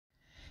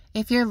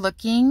If you're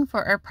looking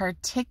for a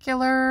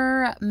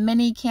particular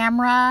mini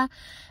camera,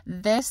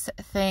 this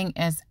thing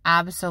is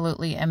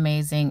absolutely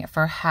amazing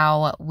for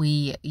how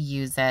we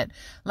use it.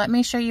 Let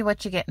me show you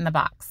what you get in the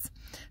box.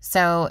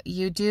 So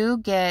you do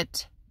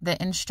get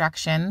the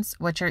instructions,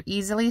 which are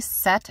easily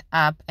set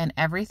up, and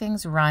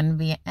everything's run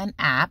via an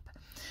app.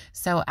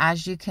 So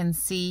as you can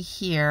see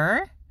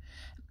here,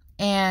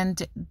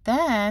 and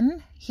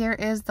then here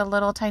is the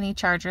little tiny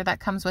charger that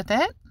comes with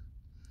it.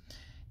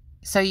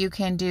 So you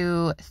can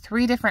do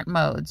 3 different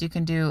modes. You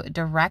can do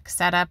direct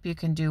setup, you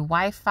can do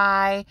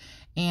Wi-Fi,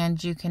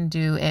 and you can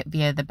do it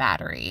via the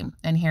battery.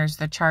 And here's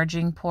the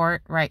charging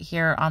port right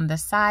here on the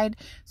side.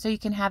 So you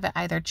can have it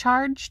either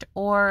charged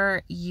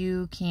or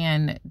you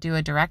can do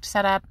a direct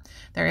setup.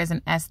 There is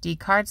an SD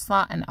card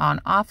slot, an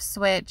on-off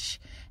switch,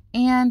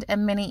 and a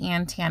mini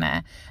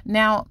antenna.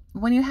 Now,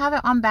 when you have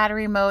it on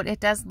battery mode,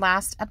 it does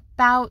last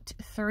about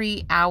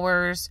 3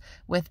 hours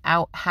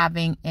without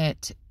having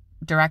it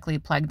directly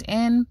plugged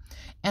in.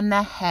 And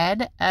the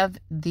head of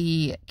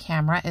the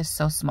camera is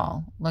so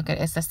small. Look at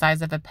it, it's the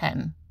size of a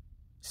pen.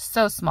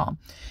 So small.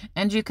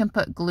 And you can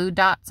put glue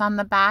dots on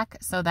the back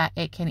so that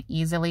it can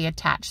easily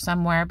attach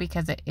somewhere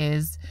because it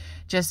is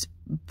just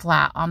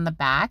flat on the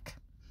back.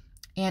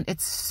 And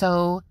it's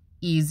so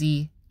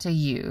easy to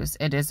use.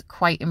 It is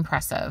quite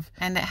impressive.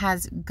 And it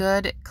has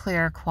good,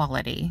 clear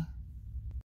quality.